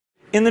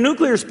In the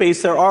nuclear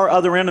space, there are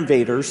other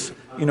innovators.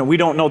 You know, we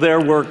don't know their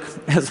work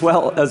as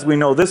well as we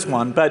know this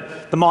one,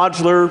 but the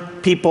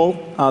modular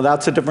people,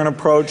 that's a different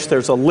approach.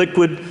 There's a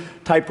liquid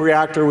type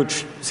reactor,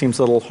 which seems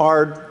a little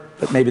hard,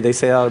 but maybe they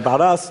say that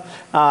about us.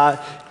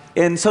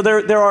 And so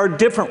there are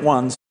different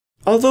ones.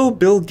 Although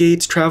Bill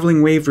Gates'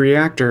 traveling wave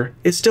reactor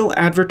is still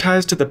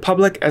advertised to the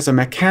public as a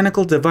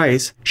mechanical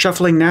device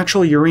shuffling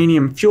natural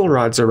uranium fuel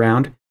rods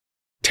around,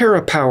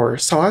 TerraPower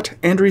sought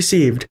and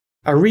received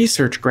a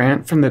research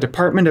grant from the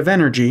Department of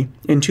Energy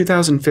in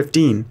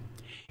 2015.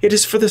 It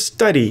is for the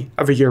study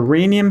of a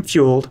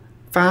uranium-fueled,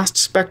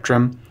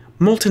 fast-spectrum,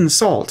 molten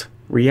salt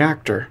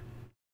reactor.